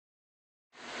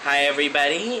Hi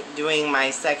everybody, doing my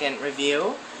second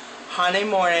review. Hanae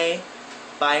Mori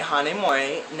by Hanae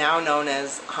Mori, now known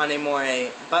as Hanae Mori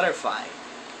Butterfly.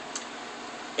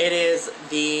 It is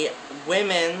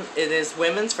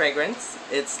women's fragrance.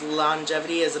 Its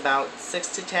longevity is about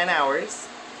 6 to 10 hours.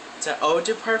 It's an eau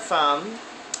de parfum,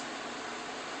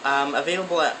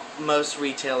 available at most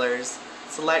retailers,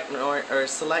 select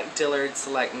Dillard's,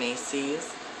 select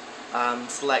Macy's,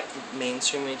 select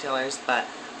mainstream retailers, but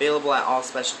available at all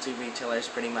specialty retailers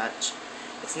pretty much.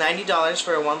 It's $90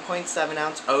 for a 1.7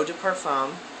 ounce eau de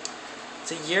parfum.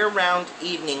 It's a year-round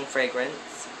evening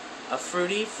fragrance, a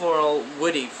fruity, floral,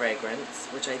 woody fragrance,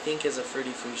 which I think is a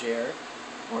fruity fougere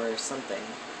or something.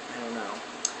 I don't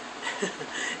know.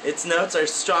 Its notes are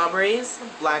strawberries,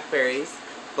 blackberries,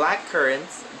 black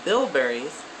currants,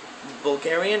 bilberries,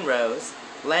 Bulgarian rose,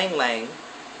 lang lang,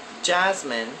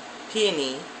 jasmine,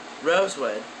 peony,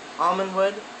 rosewood,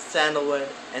 almondwood, sandalwood,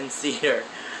 and cedar.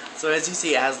 So as you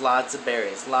see, it has lots of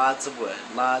berries, lots of wood,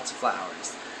 lots of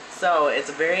flowers. So it's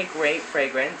a very great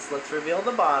fragrance. Let's reveal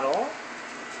the bottle.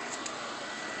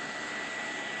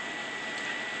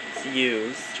 It's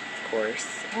used, of course.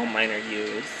 All mine are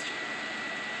used.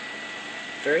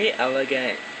 Very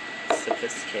elegant,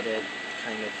 sophisticated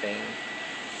kind of thing.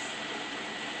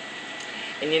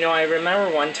 And you know, I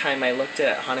remember one time I looked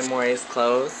at Hanae Mori's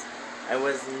clothes. I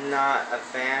was not a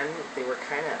fan. They were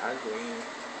kind of ugly.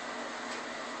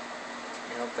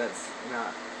 I hope that's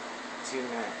not too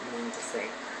mean to say.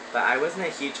 But I wasn't a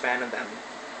huge fan of them.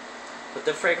 But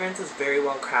the fragrance is very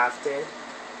well crafted.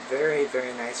 Very,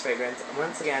 very nice fragrance.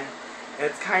 Once again,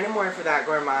 it's kind of more for that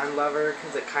gourmand lover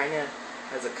because it kind of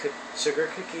has a sugar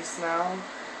cookie smell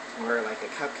or like a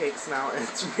cupcake smell. And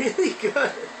it's really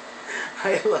good.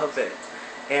 I love it.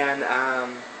 And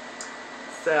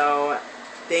so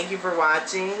thank you for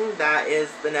watching. That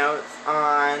is the notes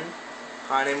on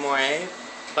Hanae Mori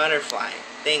Butterfly.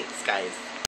 Thanks, guys.